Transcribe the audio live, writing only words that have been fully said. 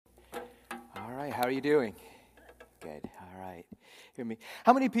right, how are you doing? Good, all right. Hear me.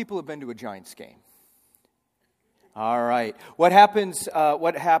 How many people have been to a Giants game? All right. What happens,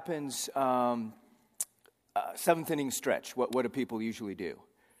 seventh inning stretch? What do people usually do?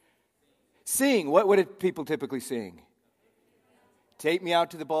 Sing. What do people typically sing? Take me out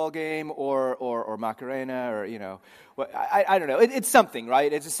to the ball game, or Macarena, or, I don't know. It's something,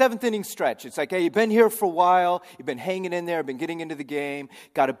 right? It's a seventh inning stretch. It's like, hey, you've been here for a while. You've been hanging in there, been getting into the game,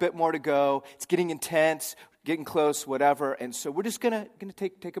 got a bit more to go. It's getting intense, getting close, whatever. And so we're just gonna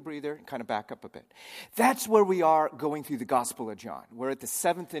take a breather and kind of back up a bit. That's where we are going through the Gospel of John. We're at the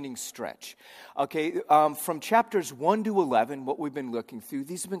seventh inning stretch. Okay, from chapters 1 to 11, what we've been looking through,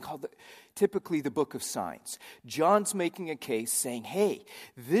 these have been called typically the book of signs. John's making a case saying, hey,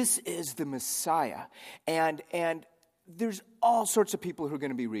 this is the Messiah. And there's all sorts of people who are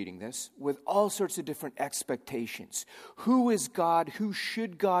going to be reading this with all sorts of different expectations. Who is God? Who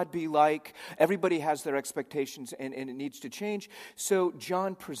should God be like? Everybody has their expectations, and it needs to change. So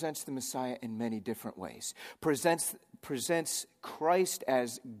John presents the Messiah in many different ways. Presents Christ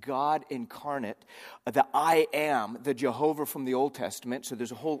as God incarnate, the I am, the Jehovah from the Old Testament. So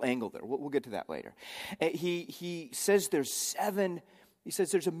there's a whole angle there. We'll get to that later. He says there's seven. He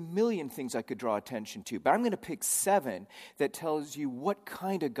says there's a million things I could draw attention to, but I'm going to pick 7 that tells you what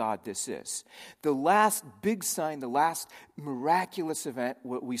kind of God this is. The last big sign, the last miraculous event,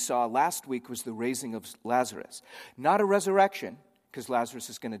 what we saw last week was the raising of Lazarus. Not a resurrection, because Lazarus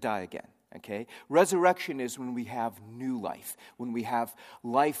is going to die again. Okay? Resurrection is when we have new life, when we have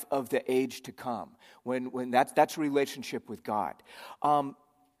life of the age to come, when that's a relationship with God.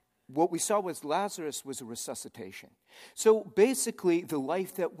 What we saw with Lazarus was a resuscitation. So basically, the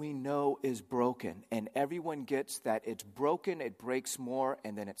life that we know is broken, and everyone gets that it's broken, it breaks more,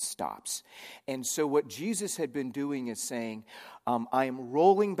 and then it stops. And so what Jesus had been doing is saying, I am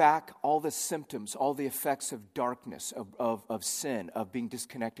rolling back all the symptoms, all the effects of darkness, of sin, of being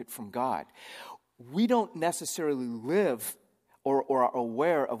disconnected from God. We don't necessarily live or are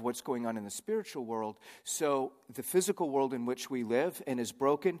aware of what's going on in the spiritual world. So the physical world in which we live and is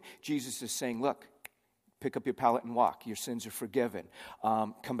broken, Jesus is saying, look, pick up your pallet and walk. Your sins are forgiven.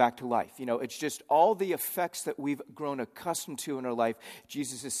 Come back to life. It's just all the effects that we've grown accustomed to in our life.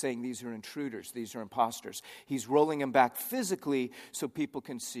 Jesus is saying these are intruders. These are imposters. He's rolling them back physically so people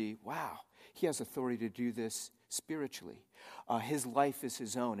can see, wow, he has authority to do this spiritually. His life is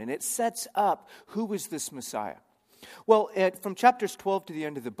his own. And it sets up who is this Messiah. Well, from chapters 12 to the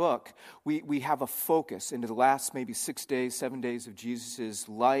end of the book, we have a focus into the last maybe 6 days, 7 days of Jesus'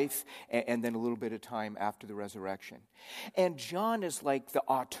 life, and then a little bit of time after the resurrection. And John is like the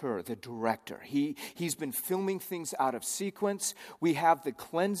auteur, the director. He's been filming things out of sequence. We have the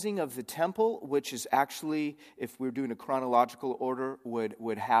cleansing of the temple, which is actually, if we're doing a chronological order,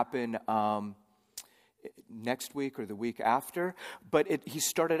 would happen next week or the week after, but he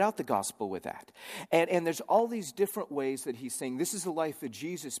started out the gospel with that. And there's all these different ways that he's saying, this is the life of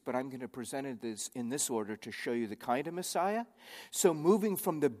Jesus, but I'm going to present it in this order to show you the kind of Messiah. So moving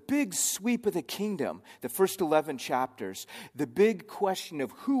from the big sweep of the kingdom, the first 11 chapters, the big question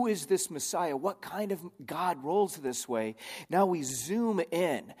of who is this Messiah, what kind of God rolls this way, now we zoom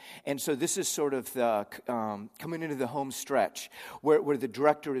in. And so this is sort of the coming into the home stretch, where the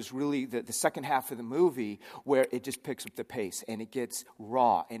director is really the second half of the movie, where it just picks up the pace and it gets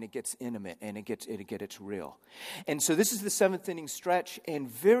raw and it gets intimate and it gets real. And so this is the seventh inning stretch, and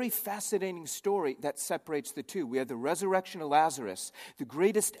very fascinating story that separates the two. We have the resurrection of Lazarus, the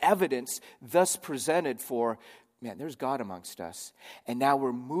greatest evidence thus presented for, man, there's God amongst us. And now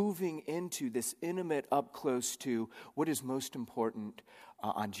we're moving into this intimate up close to what is most important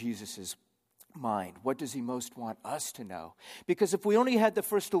on Jesus's mind. What does he most want us to know? Because if we only had the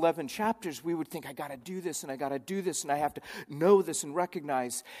first 11 chapters, we would think, I got to do this, and I got to do this, and I have to know this and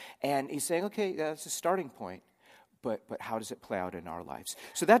recognize. And he's saying, okay, that's a starting point, but how does it play out in our lives?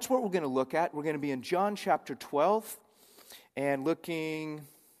 So that's what we're going to look at. We're going to be in John chapter 12, and we'll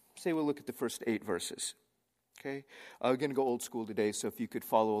look at the first 8 verses. Okay? We're going to go old school today, so if you could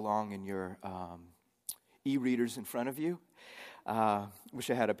follow along in your e-readers in front of you. Wish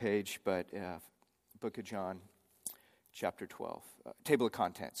I had a page, but Book of John, chapter 12, table of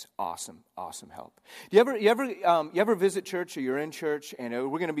contents, awesome help. You ever visit church, or you're in church, and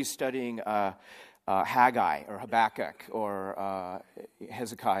we're going to be studying Haggai or Habakkuk or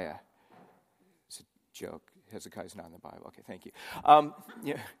Hezekiah. It's a joke. Hezekiah's not in the Bible. Okay, thank you.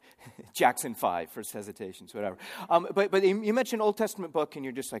 Jackson 5, first hesitations, whatever. But you mentioned Old Testament book, and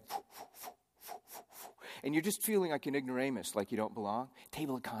you're just like, and you're just feeling like an ignoramus, like you don't belong.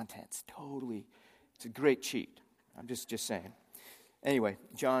 Table of contents, totally. It's a great cheat. I'm just saying. Anyway,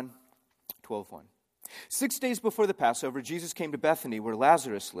 John 12:1. 6 days before the Passover, Jesus came to Bethany where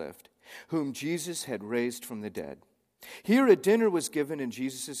Lazarus lived, whom Jesus had raised from the dead. Here a dinner was given in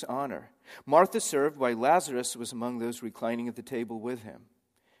Jesus' honor. Martha served while Lazarus was among those reclining at the table with him.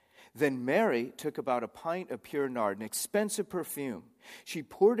 Then Mary took about a pint of pure nard, an expensive perfume. She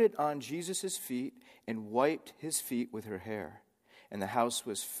poured it on Jesus' feet and wiped his feet with her hair. And the house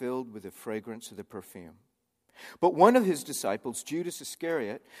was filled with the fragrance of the perfume. But one of his disciples, Judas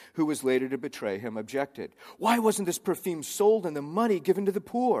Iscariot, who was later to betray him, objected. "Why wasn't this perfume sold and the money given to the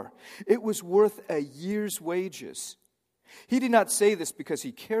poor? It was worth a year's wages." He did not say this because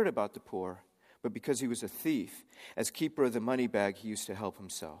he cared about the poor, but because he was a thief. As keeper of the money bag, he used to help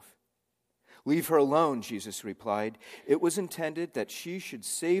himself. "Leave her alone," Jesus replied. "It was intended that she should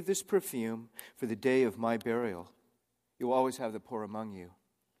save this perfume for the day of my burial. You will always have the poor among you,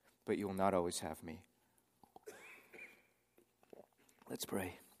 but you will not always have me." Let's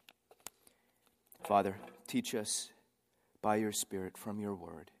pray. Father, teach us by your Spirit from your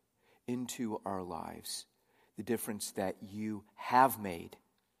word into our lives the difference that you have made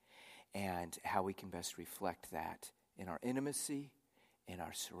and how we can best reflect that in our intimacy, in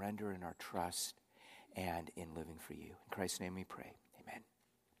our surrender, in our trust, and in living for you. In Christ's name we pray. Amen.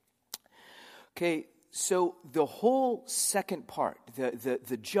 Okay, so the whole second part,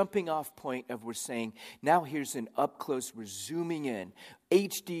 the jumping off point of we're saying, now here's an up close, we're zooming in.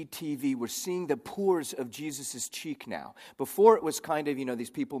 HD TV, we're seeing the pores of Jesus' cheek now. Before it was kind of, these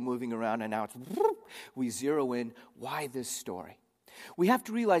people moving around, and now it's, we zero in. Why this story? We have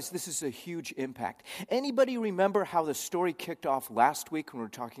to realize this is a huge impact. Anybody remember how the story kicked off last week when we were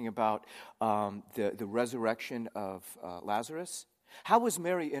talking about the resurrection of Lazarus? How was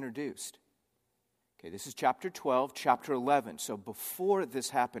Mary introduced? Okay, this is chapter 12, chapter 11. So before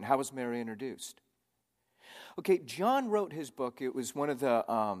this happened, how was Mary introduced? Okay, John wrote his book. It was one of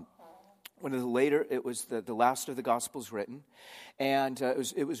the later. It was the last of the Gospels written, and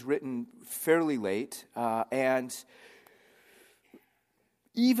it was written fairly late. And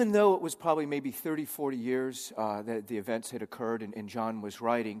even though it was probably maybe 30, 40 years that the events had occurred and John was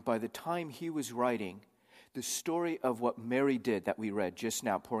writing, by the time he was writing, the story of what Mary did that we read just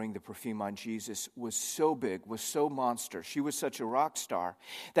now, pouring the perfume on Jesus, was so big, was so monster. She was such a rock star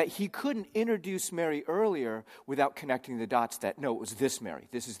that he couldn't introduce Mary earlier without connecting the dots that, no, it was this Mary.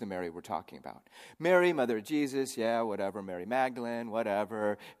 This is the Mary we're talking about. Mary, mother of Jesus, yeah, whatever. Mary Magdalene,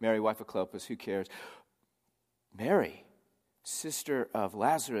 whatever. Mary, wife of Clopas, who cares? Mary, sister of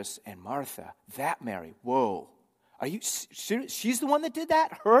Lazarus and Martha, that Mary, whoa. Are you serious? She's the one that did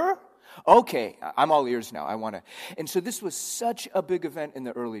that? Her? Okay, I'm all ears now. And so this was such a big event in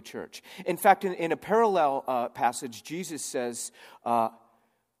the early church. In fact, in a parallel passage, Jesus says,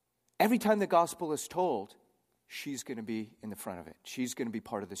 every time the gospel is told, she's going to be in the front of it. She's going to be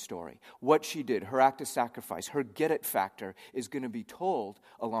part of the story. What she did, her act of sacrifice, her get-it factor is going to be told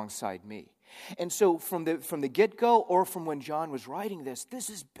alongside me. And so from the get-go, or from when John was writing this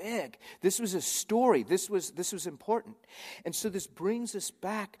is big. This was a story. This was important. And so this brings us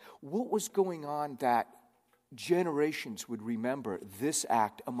back. What was going on that generations would remember this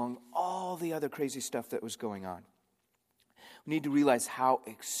act among all the other crazy stuff that was going on? We need to realize how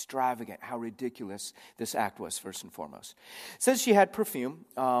extravagant, how ridiculous this act was, first and foremost. It says she had perfume.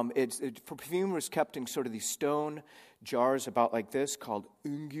 Perfume was kept in sort of these stone jars about like this called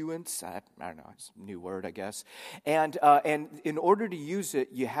unguents. I don't know, it's a new word, I guess. And in order to use it,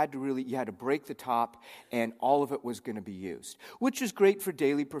 you had to break the top, and all of it was going to be used, which is great for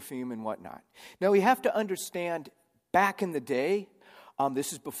daily perfume and whatnot. Now, we have to understand, back in the day,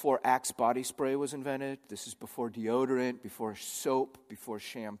 this is before Axe body spray was invented. This is before deodorant, before soap, before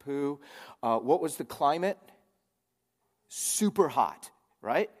shampoo. What was the climate? Super hot,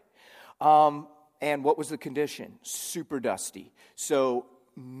 right? And what was the condition? Super dusty. So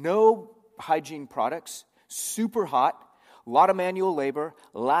no hygiene products, super hot, a lot of manual labor,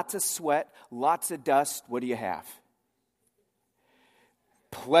 lots of sweat, lots of dust. What do you have?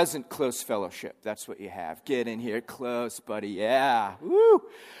 Pleasant, close fellowship. That's what you have. Get in here close, buddy. Yeah. Woo.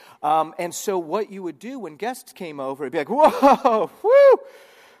 And so what you would do when guests came over, it'd be like, whoa,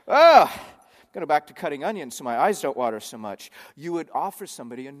 woo. Go back to cutting onions so my eyes don't water so much. You would offer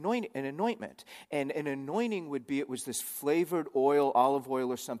somebody an anointment. And an anointing would be, it was this flavored oil, olive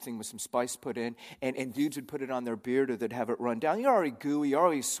oil or something with some spice put in, and dudes would put it on their beard or they'd have it run down. You're already gooey, you're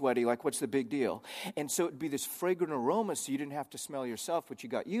already sweaty, like what's the big deal? And so it'd be this fragrant aroma so you didn't have to smell yourself, which you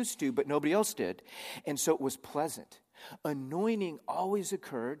got used to, but nobody else did. And so it was pleasant. Anointing always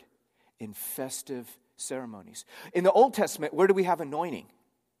occurred in festive ceremonies. In the Old Testament, where do we have anointing?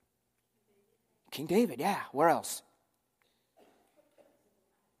 King David, yeah. Where else?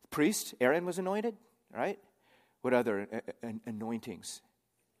 Priest, Aaron was anointed, right? What other anointings?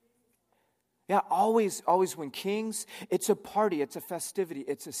 Yeah, always when kings, it's a party, it's a festivity,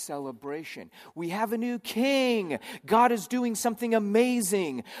 it's a celebration. We have a new king. God is doing something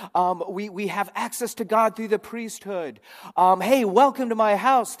amazing. We have access to God through the priesthood. Hey, welcome to my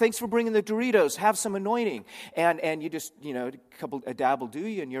house. Thanks for bringing the Doritos. Have some anointing. And you just, a dab will do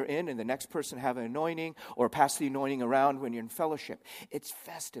you, and you're in, and the next person have an anointing, or pass the anointing around when you're in fellowship. It's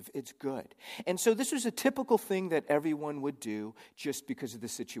festive. It's good. And so this was a typical thing that everyone would do just because of the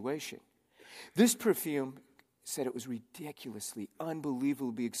situation. This perfume said it was ridiculously,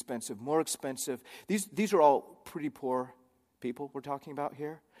 unbelievably expensive, more expensive. These are all pretty poor people we're talking about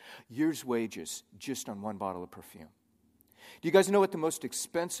here. Years' wages just on one bottle of perfume. Do you guys know what the most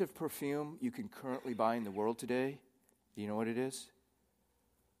expensive perfume you can currently buy in the world today? Do you know what it is?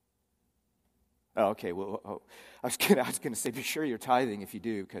 Oh, okay. Well, I was gonna say, be sure you're tithing if you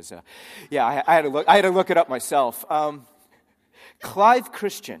do, because I had to look it up myself. Clive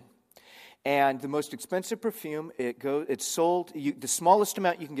Christian. And the most expensive perfume, it's sold, the smallest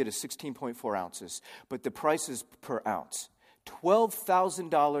amount you can get is 16.4 ounces, but the price is per ounce.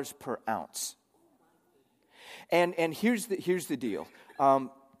 $12,000 per ounce. And here's the deal.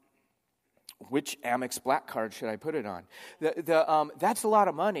 Which Amex Black Card should I put it on? That's a lot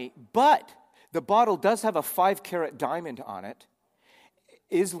of money, but the bottle does have a 5-carat diamond on it,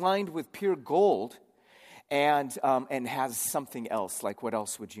 is lined with pure gold, and has something else, like what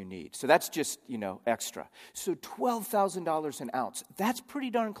else would you need? So that's just, extra. So $12,000 an ounce. That's pretty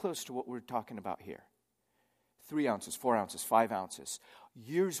darn close to what we're talking about here. 3 ounces, 4 ounces, 5 ounces.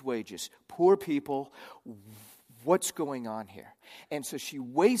 Years' wages, poor people. What's going on here? And so she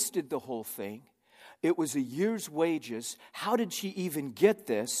wasted the whole thing. It was a year's wages. How did she even get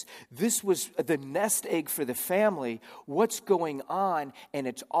this? This was the nest egg for the family. What's going on? And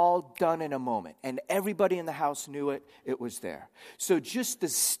it's all done in a moment. And everybody in the house knew it. It was there. So just the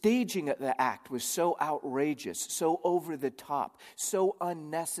staging of the act was so outrageous, so over the top, so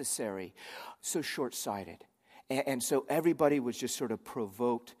unnecessary, so short-sighted. And so everybody was just sort of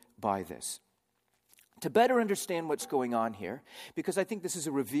provoked by this. To better understand what's going on here, because I think this is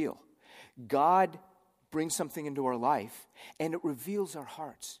a reveal, God brings something into our life, and it reveals our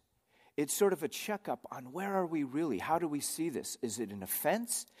hearts. It's sort of a checkup on where are we really? How do we see this? Is it an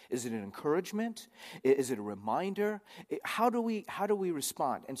offense? Is it an encouragement? Is it a reminder? How do we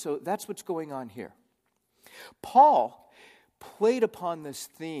respond? And so that's what's going on here. Paul played upon this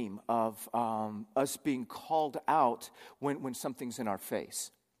theme of us being called out when something's in our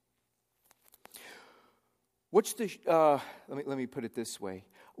face. What's the? Let me put it this way.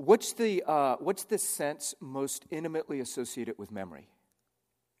 What's the sense most intimately associated with memory?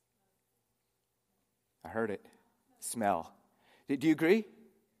 I heard it. Smell. Do you agree?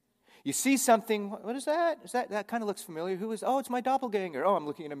 You see something. What is that? That kind of looks familiar. Who is? Oh, it's my doppelganger. Oh, I'm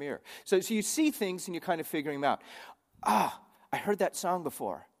looking in a mirror. So you see things and you're kind of figuring them out. I heard that song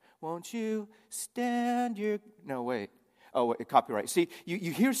before. Won't you stand your? No, wait. Oh, copyright. See,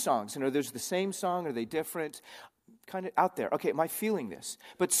 you hear songs, and are there's the same song? Are they different? Kind of out there. Okay, am I feeling this?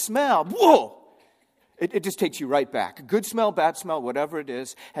 But smell, whoa! It just takes you right back. Good smell, bad smell, whatever it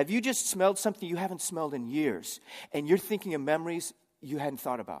is. Have you just smelled something you haven't smelled in years? And you're thinking of memories you hadn't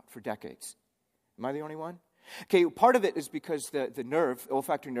thought about for decades. Am I the only one? Okay, part of it is because the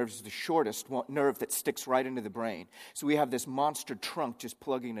olfactory nerve, is the shortest nerve that sticks right into the brain. So we have this monster trunk just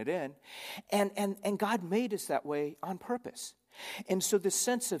plugging it in. And God made us that way on purpose. And so the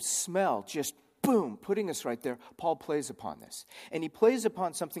sense of smell just boom, putting us right there. Paul plays upon this. And he plays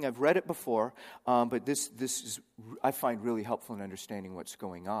upon something, I've read it before, but this is, I find really helpful in understanding what's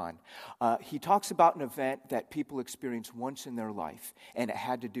going on. He talks about an event that people experience once in their life, and it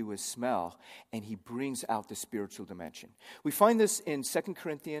had to do with smell, and he brings out the spiritual dimension. We find this in 2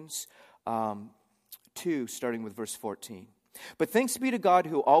 Corinthians 2, starting with verse 14. But thanks be to God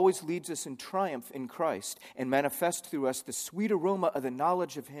who always leads us in triumph in Christ and manifests through us the sweet aroma of the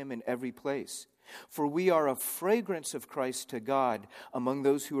knowledge of him in every place. For we are a fragrance of Christ to God among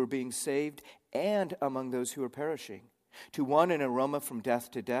those who are being saved and among those who are perishing. To one an aroma from death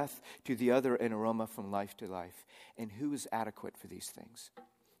to death, to the other an aroma from life to life. And who is adequate for these things?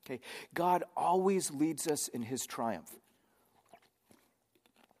 Okay, God always leads us in his triumph.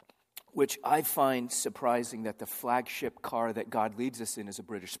 Which I find surprising that the flagship car that God leads us in is a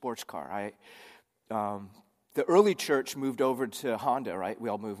British sports car. The early church moved over to Honda, right? We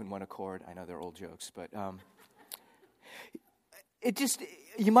all move in one accord. I know they're old jokes, but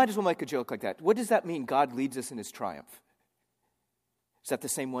you might as well make a joke like that. What does that mean, God leads us in his triumph? Is that the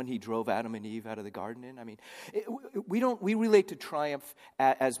same one he drove Adam and Eve out of the garden in? I mean, we relate to triumph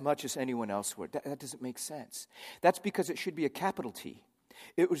as much as anyone else would. That doesn't make sense. That's because it should be a capital T.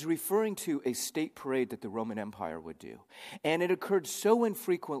 It was referring to a state parade that the Roman Empire would do. And it occurred so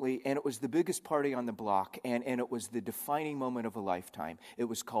infrequently, and it was the biggest party on the block, and it was the defining moment of a lifetime. It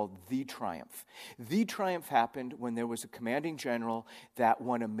was called the Triumph. The Triumph happened when there was a commanding general that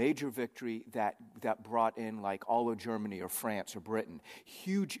won a major victory that brought in like all of Germany or France or Britain,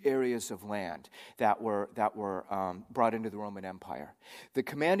 huge areas of land that were brought into the Roman Empire. The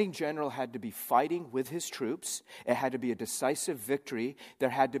commanding general had to be fighting with his troops. It had to be a decisive victory. There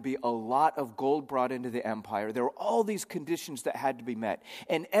had to be a lot of gold brought into the empire. There were all these conditions that had to be met.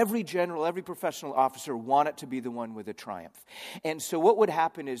 And every general, every professional officer wanted to be the one with a triumph. And so what would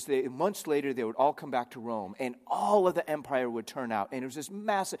happen is months later, they would all come back to Rome, and all of the empire would turn out. And it was this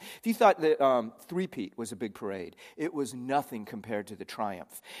massive, if you thought the three-peat was a big parade, it was nothing compared to the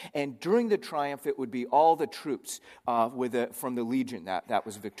triumph. And during the triumph, it would be all the troops from the legion that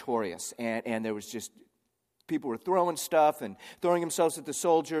was victorious. And there was just people were throwing stuff and throwing themselves at the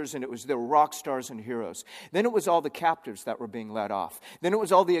soldiers, and there were rock stars and heroes. Then it was all the captives that were being let off. Then it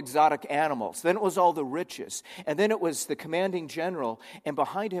was all the exotic animals. Then it was all the riches. And then it was the commanding general, and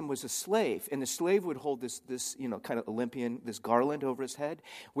behind him was a slave. And the slave would hold this kind of Olympian, this garland over his head,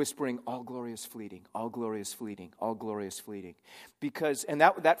 whispering, "All glorious fleeting, all glorious fleeting, all glorious fleeting." And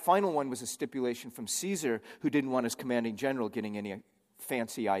that final one was a stipulation from Caesar, who didn't want his commanding general getting any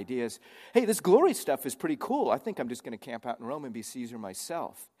fancy ideas. Hey, this glory stuff is pretty cool. I think I'm just going to camp out in Rome and be Caesar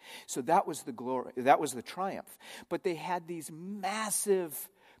myself. So that was the glory. That was the triumph. But they had these massive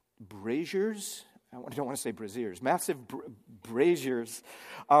braziers. I don't want to say braziers. Massive braziers.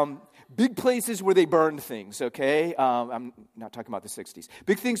 Big places where they burned things, okay? I'm not talking about the 60s.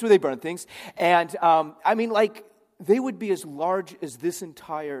 Big things where they burned things. And they would be as large as this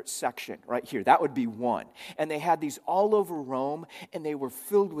entire section right here. That would be one. And they had these all over Rome, and they were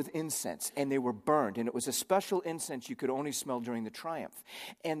filled with incense, and they were burned. And it was a special incense you could only smell during the triumph.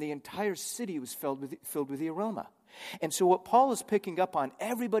 And the entire city was filled with the aroma. And so what Paul is picking up on,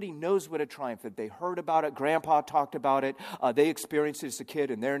 everybody knows what a triumph is. They heard about it. Grandpa talked about it. They experienced it as a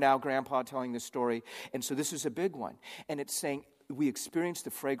kid, and they're now grandpa telling this story. And so this is a big one. And it's saying, we experience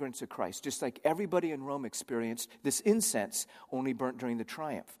the fragrance of Christ, just like everybody in Rome experienced this incense, only burnt during the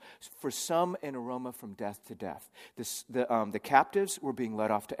triumph. For some, an aroma from death to death. The captives were being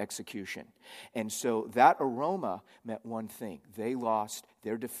led off to execution. And so that aroma meant one thing. They lost,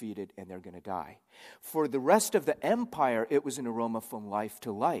 they're defeated, and they're going to die. For the rest of the empire, it was an aroma from life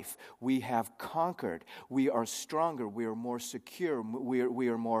to life. We have conquered. We are stronger. We are more secure. We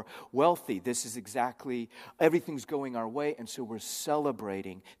are more wealthy. This is exactly, everything's going our way, and so we're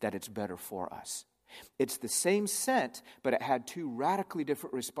celebrating that it's better for us. It's the same scent, but it had two radically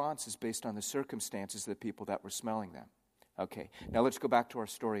different responses based on the circumstances of the people that were smelling them. Okay, now let's go back to our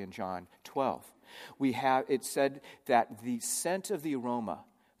story in John 12. It said that the scent of the aroma,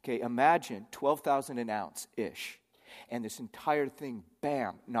 okay, imagine 12,000 an ounce-ish. And this entire thing,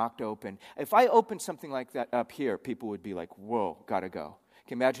 bam, knocked open. If I opened something like that up here, people would be like, whoa, gotta go.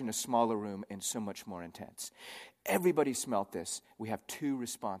 Okay, imagine a smaller room and so much more intense. Everybody smelt this. We have two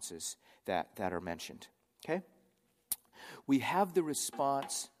responses that are mentioned. Okay? We have the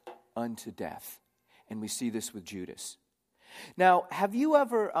response unto death. And we see this with Judas. Now, have you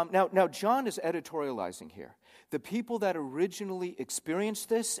ever, now John is editorializing here. The people that originally experienced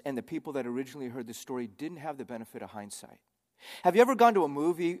this and the people that originally heard the story didn't have the benefit of hindsight. Have you ever gone to a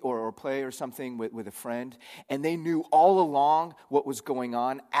movie or a play or something with a friend and they knew all along what was going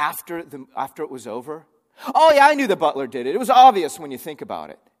on after it was over? Oh yeah, I knew the butler did it. It was obvious when you think about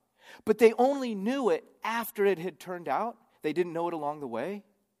it. But they only knew it after it had turned out. They didn't know it along the way.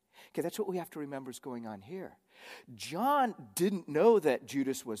 Okay, that's what we have to remember is going on here. John didn't know that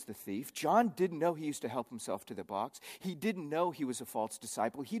Judas was the thief. John didn't know he used to help himself to the box. He didn't know he was a false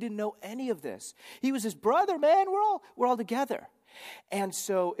disciple. He didn't know any of this. He was his brother, man. We're all together. And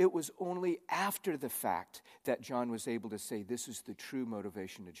so it was only after the fact that John was able to say this is the true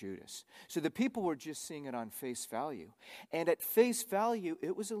motivation to Judas. So the people were just seeing it on face value. And at face value,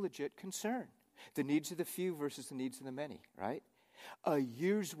 it was a legit concern. The needs of the few versus the needs of the many, right? A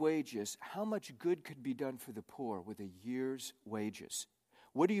year's wages, how much good could be done for the poor with a year's wages?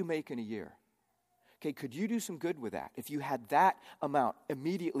 What do you make in a year? Okay, could you do some good with that if you had that amount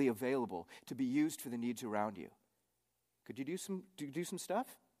immediately available to be used for the needs around you? Could you do some stuff?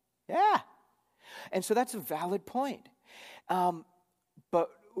 Yeah. And so that's a valid point. But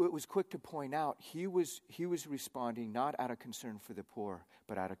it was quick to point out he was responding not out of concern for the poor,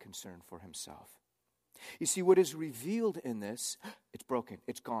 but out of concern for himself. You see, what is revealed in this, it's broken,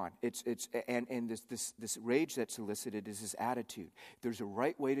 it's gone. And this rage that's elicited is his attitude. There's a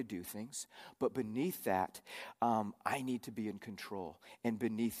right way to do things, but beneath that, I need to be in control. And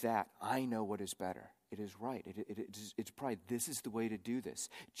beneath that, I know what is better. It is right. It's pride. This is the way to do this.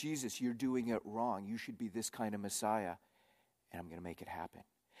 Jesus, you're doing it wrong. You should be this kind of Messiah, and I'm going to make it happen.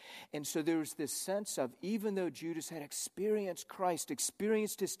 And so there's this sense of, even though Judas had experienced Christ,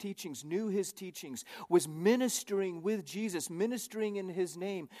 experienced his teachings, knew his teachings, was ministering with Jesus, ministering in his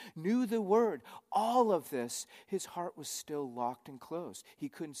name, knew the word, all of this, his heart was still locked and closed. He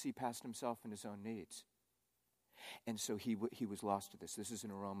couldn't see past himself and his own needs. And so he was lost to this. This is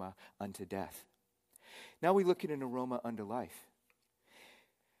an aroma unto death. Now we look at an aroma unto life.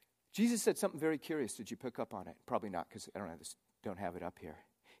 Jesus said something very curious. Did you pick up on it? Probably not, because I don't have it up here.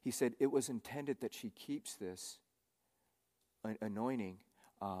 He said, it was intended that she keeps this anointing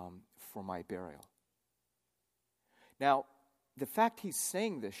for my burial. Now, the fact he's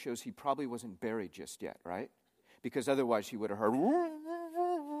saying this shows he probably wasn't buried just yet, right? Because otherwise he would have heard,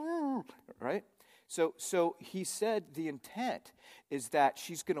 right? So he said the intent is that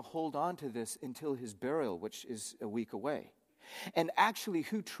she's going to hold on to this until his burial, which is a week away. And actually,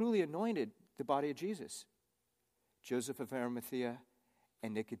 who truly anointed the body of Jesus? Joseph of Arimathea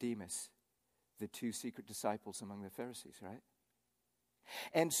and Nicodemus, the two secret disciples among the Pharisees, right?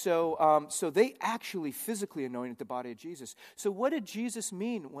 And so they actually physically anointed the body of Jesus. So what did Jesus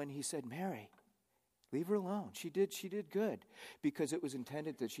mean when he said, Mary, leave her alone? She did good, because it was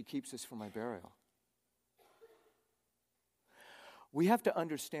intended that she keeps this for my burial. We have to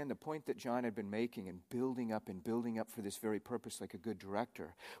understand the point that John had been making and building up for this very purpose, like a good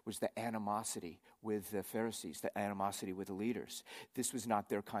director, was the animosity with the Pharisees, the animosity with the leaders. This was not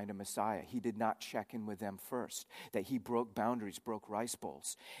their kind of Messiah. He did not check in with them first, that he broke boundaries, broke rice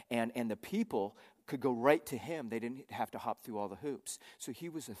bowls. And the people could go right to him. They didn't have to hop through all the hoops. So he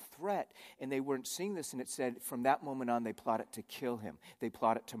was a threat, and they weren't seeing this. And it said from that moment on, they plotted to kill him. They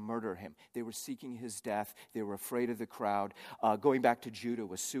plotted to murder him. They were seeking his death. They were afraid of the crowd. Going back to Judah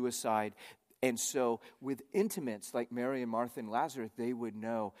was suicide. And so with intimates like Mary and Martha and Lazarus, they would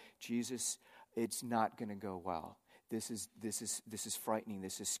know, Jesus, it's not going to go well. This is frightening.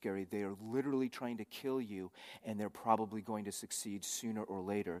 This is scary. They are literally trying to kill you, and they're probably going to succeed sooner or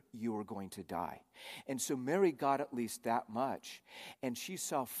later. You are going to die. And so Mary got at least that much, and she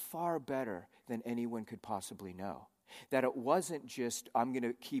saw far better than anyone could possibly know. That it wasn't just, I'm going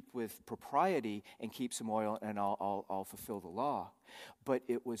to keep with propriety and keep some oil and I'll fulfill the law, but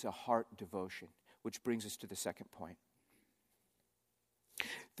it was a heart devotion, which brings us to the second point.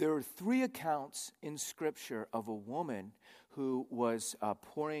 There are 3 accounts in Scripture of a woman who was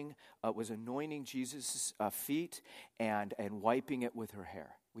anointing Jesus' feet and wiping it with her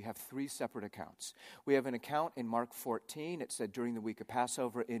hair. We have 3 separate accounts. We have an account in Mark 14. It said during the week of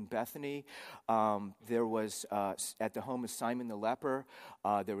Passover in Bethany, there was, at the home of Simon the leper,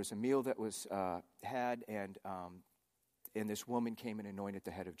 there was a meal that was had, and this woman came and anointed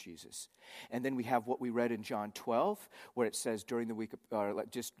the head of Jesus. And then we have what we read in John 12, where it says during the week,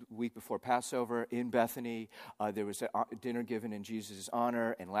 just the week before Passover in Bethany, there was a dinner given in Jesus'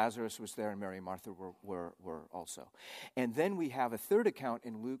 honor, and Lazarus was there, and Mary and Martha were also. And then we have a third account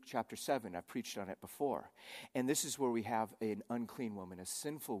in Luke chapter 7. I've preached on it before. And this is where we have an unclean woman, a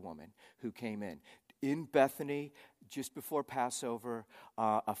sinful woman who came in. In Bethany, just before Passover,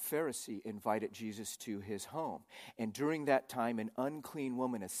 a Pharisee invited Jesus to his home. And during that time, an unclean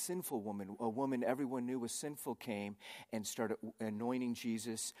woman, a sinful woman, a woman everyone knew was sinful, came and started anointing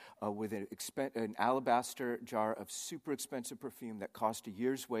Jesus with an alabaster jar of super expensive perfume that cost a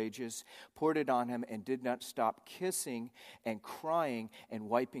year's wages, poured it on him, and did not stop kissing and crying and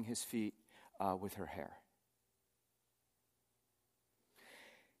wiping his feet with her hair.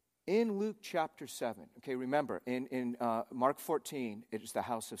 In Luke chapter 7, okay, remember, in Mark 14, it is the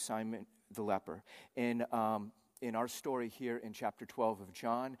house of Simon the leper. In our story here in chapter 12 of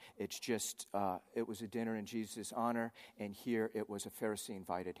John, it's just, it was a dinner in Jesus' honor, and here it was a Pharisee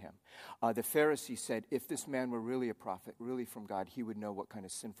invited him. The Pharisee said, if this man were really a prophet, really from God, he would know what kind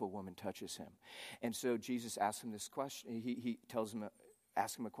of sinful woman touches him. And so Jesus asked him this question. He tells him,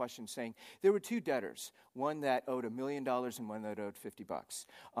 ask him a question saying, there were 2 debtors, one that owed $1 million and one that owed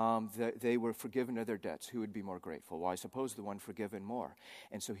 $50. They were forgiven of their debts. Who would be more grateful? Well, I suppose the one forgiven more.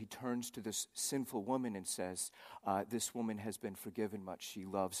 And so he turns to this sinful woman and says, this woman has been forgiven much. She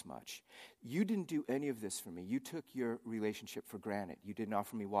loves much. You didn't do any of this for me. You took your relationship for granted. You didn't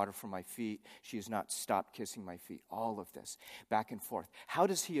offer me water for my feet. She has not stopped kissing my feet. All of this, back and forth. How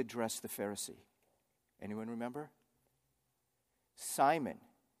does he address the Pharisee? Anyone remember? Simon,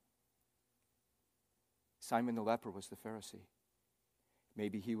 Simon the leper was the Pharisee.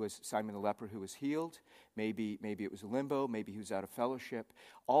 Maybe he was Simon the leper who was healed. Maybe it was a limbo. Maybe he was out of fellowship.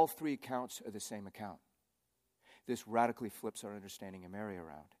 All three accounts are the same account. This radically flips our understanding of Mary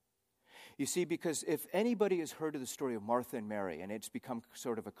around. You see, because if anybody has heard of the story of Martha and Mary, and it's become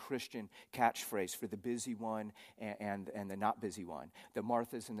sort of a Christian catchphrase for the busy one and the not busy one, the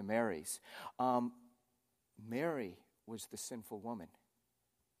Marthas and the Marys, Mary was the sinful woman.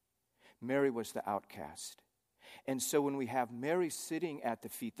 Mary was the outcast. And so when we have Mary sitting at the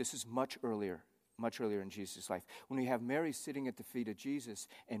feet, this is much earlier in Jesus' life. When we have Mary sitting at the feet of Jesus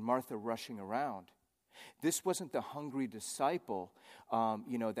and Martha rushing around, this wasn't the hungry disciple,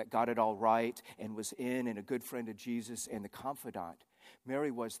 that got it all right and was in and a good friend of Jesus and the confidant.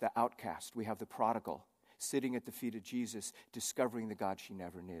 Mary was the outcast. We have the prodigal sitting at the feet of Jesus, discovering the God she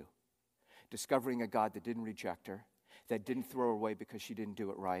never knew. Discovering a God that didn't reject her, that didn't throw her away because she didn't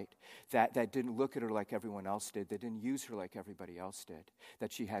do it right, that didn't look at her like everyone else did, that didn't use her like everybody else did,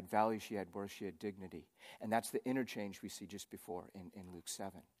 that she had value, she had worth, she had dignity. And that's the interchange we see just before in Luke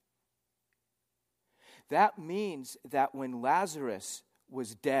 7. That means that when Lazarus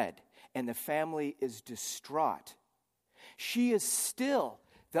was dead and the family is distraught, she is still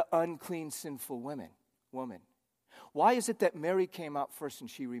the unclean, sinful woman. Why is it that Mary came out first and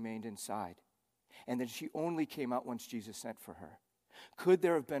she remained inside? And that she only came out once Jesus sent for her? Could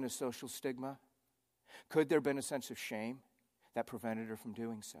there have been a social stigma? Could there have been a sense of shame that prevented her from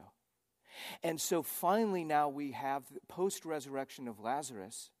doing so? And so finally now we have the post-resurrection of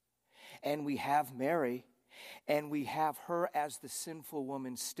Lazarus, and we have Mary, and we have her as the sinful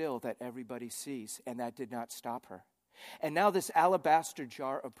woman still that everybody sees, and that did not stop her. And now this alabaster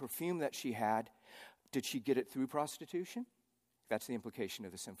jar of perfume that she had, did she get it through prostitution? That's the implication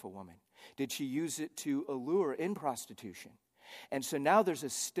of the sinful woman. Did she use it to allure in prostitution? And so now there's a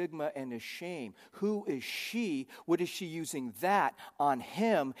stigma and a shame. Who is she? What is she using that on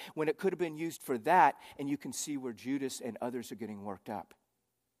him when it could have been used for that? And you can see where Judas and others are getting worked up.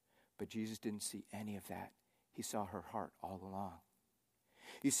 But Jesus didn't see any of that. He saw her heart all along.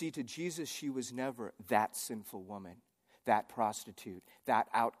 You see, to Jesus, she was never that sinful woman, that prostitute, that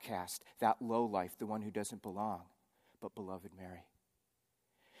outcast, that lowlife, the one who doesn't belong, but beloved Mary.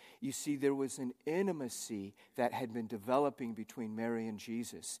 You see, there was an intimacy that had been developing between Mary and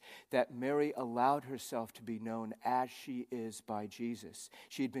Jesus, that Mary allowed herself to be known as she is by Jesus.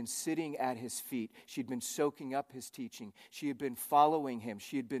 She had been sitting at his feet. She had been soaking up his teaching. She had been following him.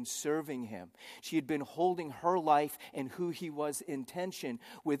 She had been serving him. She had been holding her life and who he was in tension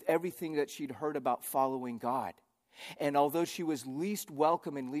with everything that she'd heard about following God. And although she was least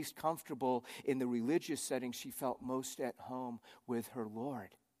welcome and least comfortable in the religious setting, she felt most at home with her Lord.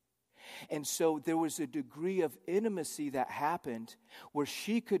 And so there was a degree of intimacy that happened where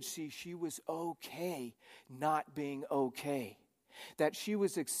she could see she was okay not being okay. That she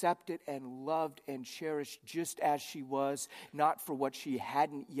was accepted and loved and cherished just as she was, not for what she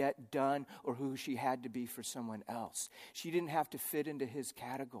hadn't yet done or who she had to be for someone else. She didn't have to fit into his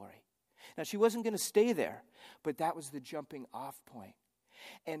category. Now, she wasn't going to stay there, but that was the jumping off point.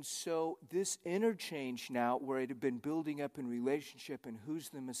 And so this interchange now, where it had been building up in relationship and who's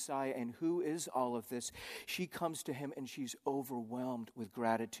the Messiah and who is all of this, she comes to him and she's overwhelmed with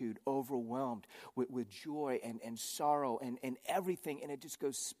gratitude, overwhelmed with joy and sorrow and everything, and it just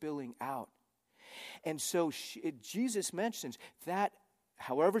goes spilling out. And so Jesus mentions that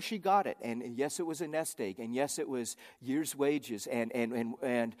however she got it, and yes, it was a nest egg, and yes, it was years' wages,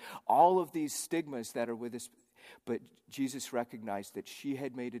 and all of these stigmas that are with us. But Jesus recognized that she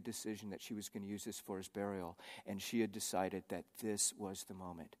had made a decision that she was going to use this for his burial, and she had decided that this was the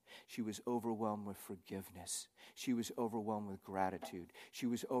moment. She was overwhelmed with forgiveness. She was overwhelmed with gratitude. She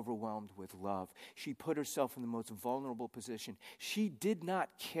was overwhelmed with love. She put herself in the most vulnerable position. She did not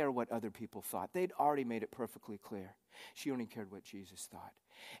care what other people thought. They'd already made it perfectly clear. She only cared what Jesus thought.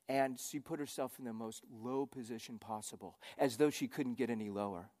 And she put herself in the most low position possible, as though she couldn't get any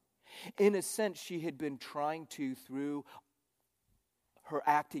lower. In a sense, she had been trying to, through her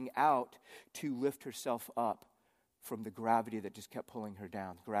acting out, to lift herself up from the gravity that just kept pulling her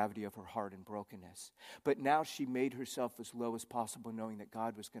down, the gravity of her heart and brokenness. But now she made herself as low as possible, knowing that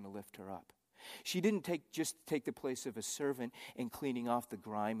God was going to lift her up. She didn't just take the place of a servant in cleaning off the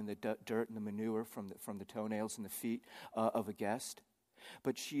grime and the dirt and the manure from the toenails and the feet of a guest.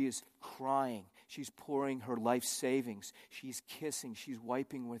 But she is crying. She's pouring her life savings. She's kissing. She's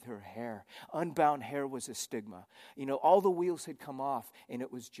wiping with her hair. Unbound hair was a stigma. All the wheels had come off, and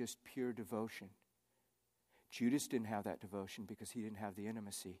it was just pure devotion. Judas didn't have that devotion because he didn't have the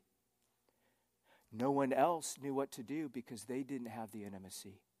intimacy. No one else knew what to do because they didn't have the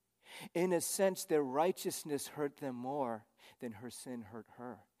intimacy. In a sense, their righteousness hurt them more than her sin hurt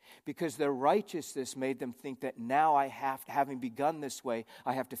her. Because their righteousness made them think that now having begun this way,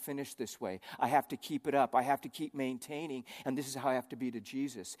 I have to finish this way. I have to keep it up. I have to keep maintaining. And this is how I have to be to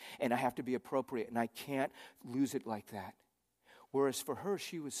Jesus. And I have to be appropriate. And I can't lose it like that. Whereas for her,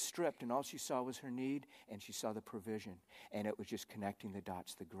 she was stripped. And all she saw was her need. And she saw the provision. And it was just connecting the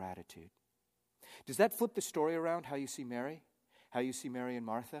dots, the gratitude. Does that flip the story around, how you see Mary? How you see Mary and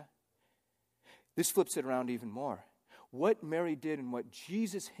Martha? This flips it around even more. What Mary did and what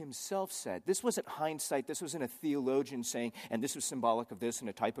Jesus himself said, this wasn't hindsight, this wasn't a theologian saying, and this was symbolic of this and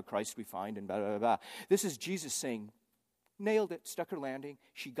a type of Christ we find, and blah, blah, blah. This is Jesus saying, nailed it, stuck her landing,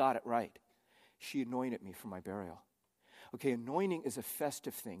 she got it right. She anointed me for my burial. Okay, anointing is a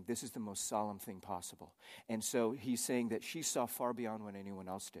festive thing. This is the most solemn thing possible. And so he's saying that she saw far beyond what anyone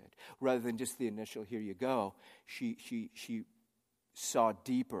else did. Rather than just the initial, here you go, she saw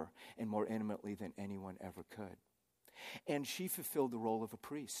deeper and more intimately than anyone ever could. And she fulfilled the role of a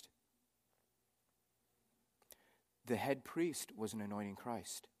priest. The head priest was an anointing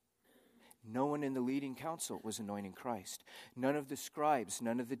Christ. No one in the leading council was anointing Christ. None of the scribes,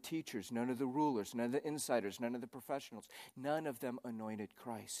 none of the teachers, none of the rulers, none of the insiders, none of the professionals, none of them anointed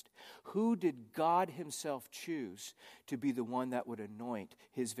Christ. Who did God himself choose to be the one that would anoint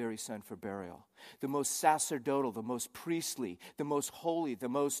his very son for burial? The most sacerdotal, the most priestly, the most holy, the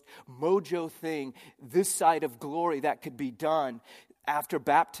most mojo thing this side of glory that could be done after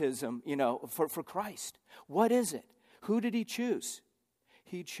baptism, for Christ. What is it? Who did he choose?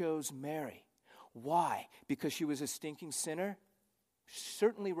 He chose Mary. Why? Because she was a stinking sinner?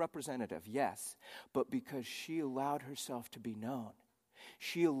 Certainly representative, yes. But because she allowed herself to be known.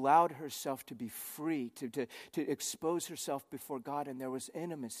 She allowed herself to be free, to expose herself before God, and there was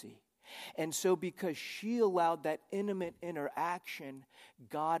intimacy. And so because she allowed that intimate interaction,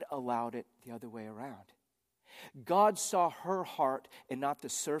 God allowed it the other way around. God saw her heart and not the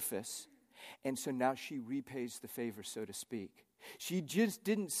surface, and so now she repays the favor, so to speak. She just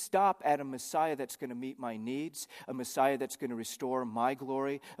didn't stop at a Messiah that's going to meet my needs, a Messiah that's going to restore my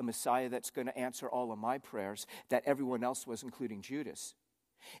glory, a Messiah that's going to answer all of my prayers that everyone else was, including Judas.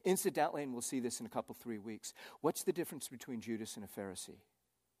 Incidentally, and we'll see this in a 3 weeks, what's the difference between Judas and a Pharisee?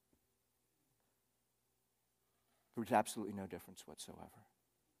 There's absolutely no difference whatsoever.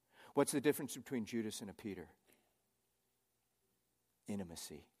 What's the difference between Judas and a Peter?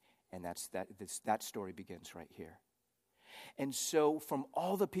 Intimacy. And that story begins right here. And so from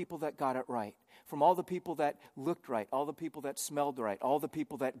all the people that got it right, from all the people that looked right, all the people that smelled right, all the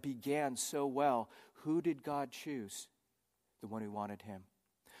people that began so well, who did God choose? The one who wanted him.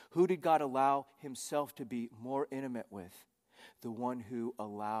 Who did God allow himself to be more intimate with? The one who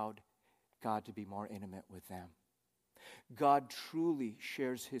allowed God to be more intimate with them. God truly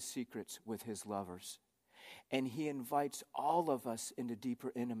shares his secrets with his lovers. And he invites all of us into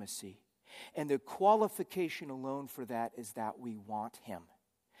deeper intimacy. And the qualification alone for that is that we want him.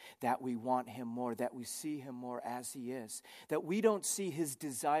 That we want him more, that we see him more as he is. That we don't see his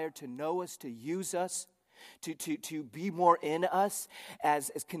desire to know us, to use us, to be more in us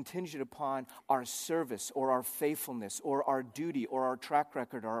as contingent upon our service or our faithfulness or our duty or our track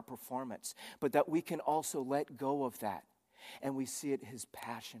record or our performance. But that we can also let go of that. And we see it his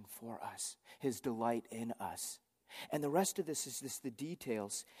passion for us, his delight in us. And the rest of this is the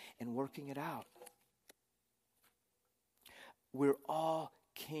details and working it out. We're all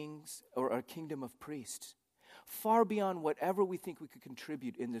kings or a kingdom of priests. Far beyond whatever we think we could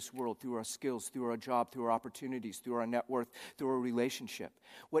contribute in this world through our skills, through our job, through our opportunities, through our net worth, through our relationship.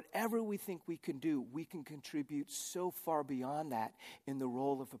 Whatever we think we can do, we can contribute so far beyond that in the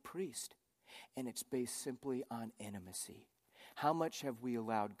role of a priest. And it's based simply on intimacy. How much have we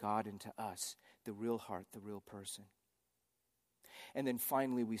allowed God into us, the real heart, the real person? And then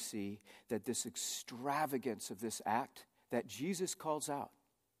finally we see that this extravagance of this act that Jesus calls out,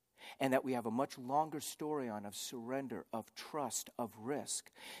 and that we have a much longer story on of surrender, of trust, of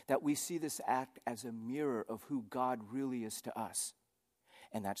risk, that we see this act as a mirror of who God really is to us.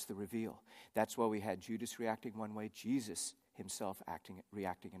 And that's the reveal. That's why we had Judas reacting one way, Jesus himself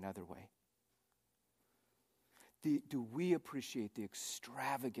reacting another way. Do we appreciate the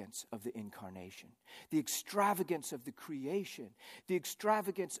extravagance of the incarnation, the extravagance of the creation, the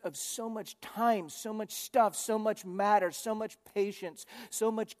extravagance of so much time, so much stuff, so much matter, so much patience, so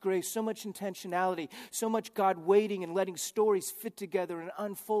much grace, so much intentionality, so much God waiting and letting stories fit together and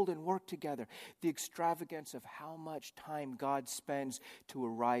unfold and work together, the extravagance of how much time God spends to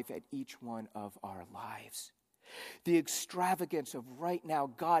arrive at each one of our lives, the extravagance of right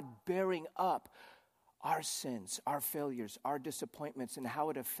now God bearing up our sins, our failures, our disappointments, and how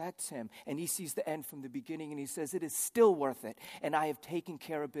it affects him. And he sees the end from the beginning, and he says, it is still worth it. And I have taken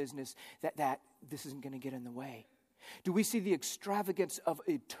care of business that this isn't going to get in the way. Do we see the extravagance of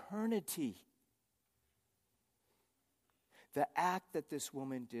eternity? The act that this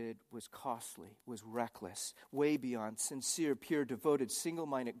woman did was costly, was reckless, way beyond sincere, pure, devoted,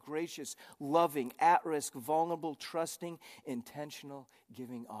 single-minded, gracious, loving, at-risk, vulnerable, trusting, intentional,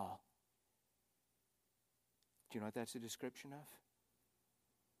 giving all. Do you know what that's a description of?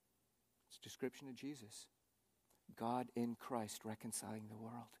 It's a description of Jesus. God in Christ reconciling the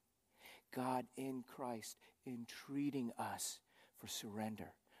world. God in Christ entreating us for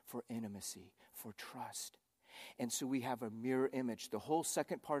surrender, for intimacy, for trust. And so we have a mirror image. The whole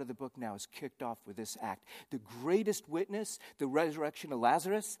second part of the book now is kicked off with this act. The greatest witness, the resurrection of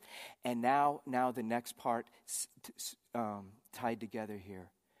Lazarus, and now the next part tied together here.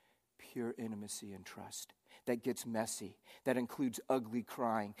 Pure intimacy and trust. That gets messy, that includes ugly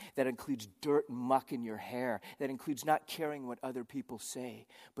crying, that includes dirt and muck in your hair, that includes not caring what other people say,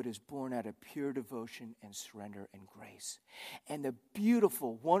 but is born out of pure devotion and surrender and grace. And the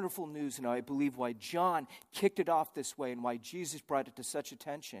beautiful, wonderful news, and I believe why John kicked it off this way and why Jesus brought it to such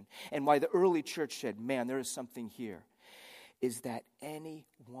attention and why the early church said, man, there is something here, is that any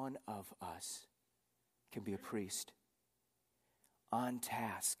one of us can be a priest. On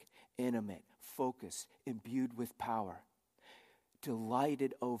task, intimate, focused, imbued with power,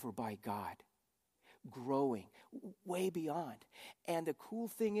 delighted over by God, growing way beyond. And the cool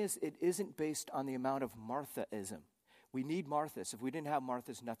thing is, it isn't based on the amount of Marthaism. We need Marthas. If we didn't have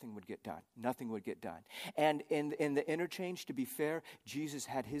Marthas, nothing would get done. Nothing would get done. And in the interchange, to be fair, Jesus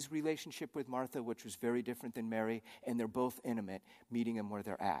had his relationship with Martha, which was very different than Mary, and they're both intimate, meeting them where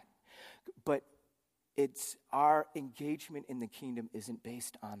they're at. But it's our engagement in the kingdom isn't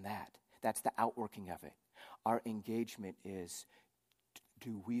based on that. That's the outworking of it. Our engagement is,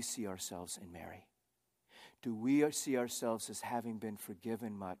 do we see ourselves in Mary? Do we see ourselves as having been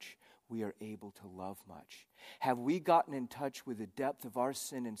forgiven much, we are able to love much? Have we gotten in touch with the depth of our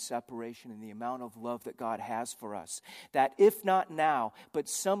sin and separation and the amount of love that God has for us? That if not now, but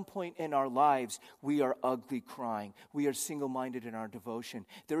some point in our lives, we are ugly crying. We are single-minded in our devotion.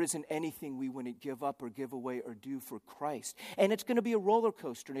 There isn't anything we wouldn't give up or give away or do for Christ. And it's going to be a roller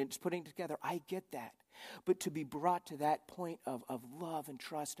coaster, and it's putting together. I get that. But to be brought to that point of love and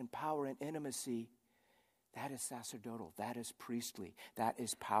trust and power and intimacy, that is sacerdotal, that is priestly, that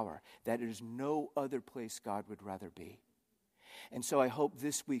is power. That is no other place God would rather be. And so I hope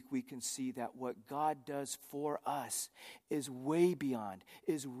this week we can see that what God does for us is way beyond,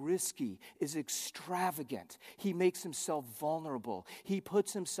 is risky, is extravagant. He makes himself vulnerable. He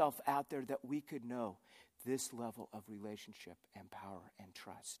puts himself out there that we could know this level of relationship and power and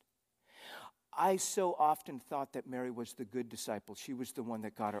trust. I so often thought that Mary was the good disciple. She was the one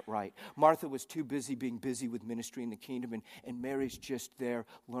that got it right. Martha was too busy being busy with ministry in the kingdom, and Mary's just there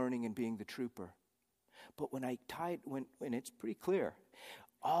learning and being the trooper. But when it's pretty clear,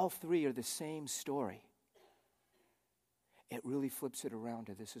 all three are the same story. It really flips it around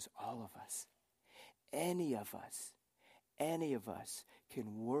to this is all of us. Any of us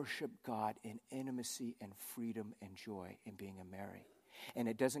can worship God in intimacy and freedom and joy in being a Mary. And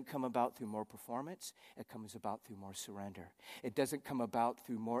it doesn't come about through more performance. It comes about through more surrender. It doesn't come about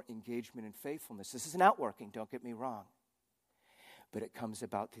through more engagement and faithfulness. This is an outworking, don't get me wrong. But it comes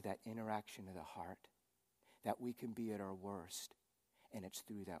about through that interaction of the heart, that we can be at our worst. And it's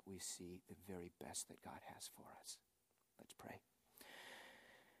through that we see the very best that God has for us. Let's pray.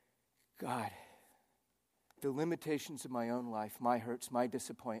 God, the limitations of my own life, my hurts, my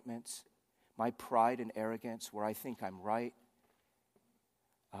disappointments, my pride and arrogance where I think I'm right,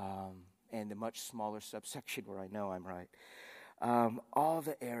 and the much smaller subsection where I know I'm right. All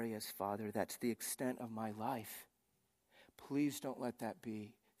the areas, Father, that's the extent of my life. Please don't let that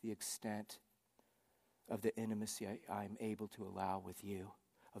be the extent of the intimacy I'm able to allow with you,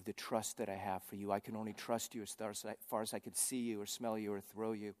 of the trust that I have for you. I can only trust you as far as I can see you or smell you or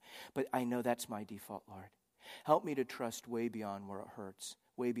throw you. But I know that's my default, Lord. Help me to trust way beyond where it hurts,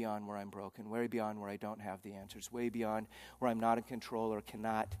 way beyond where I'm broken, way beyond where I don't have the answers, way beyond where I'm not in control or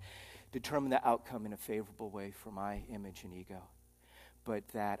cannot determine the outcome in a favorable way for my image and ego, but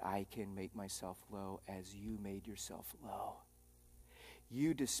that I can make myself low as you made yourself low.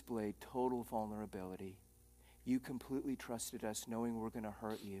 You displayed total vulnerability. You completely trusted us knowing we're going to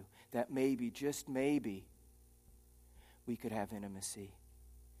hurt you, that maybe, just maybe, we could have intimacy,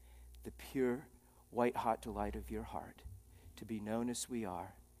 the pure, white-hot delight of your heart, to be known as we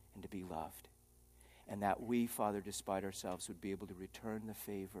are and to be loved. And that we, Father, despite ourselves, would be able to return the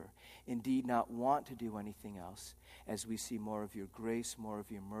favor. Indeed, not want to do anything else as we see more of your grace, more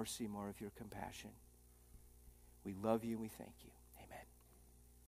of your mercy, more of your compassion. We love you and we thank you.